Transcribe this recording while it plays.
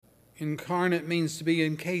Incarnate means to be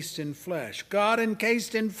encased in flesh. God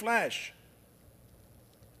encased in flesh.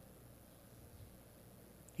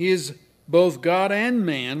 He is both God and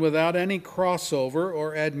man without any crossover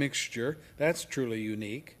or admixture. That's truly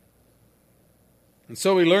unique. And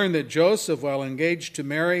so we learn that Joseph, while engaged to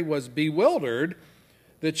Mary, was bewildered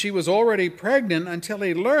that she was already pregnant until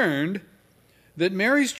he learned that Mary's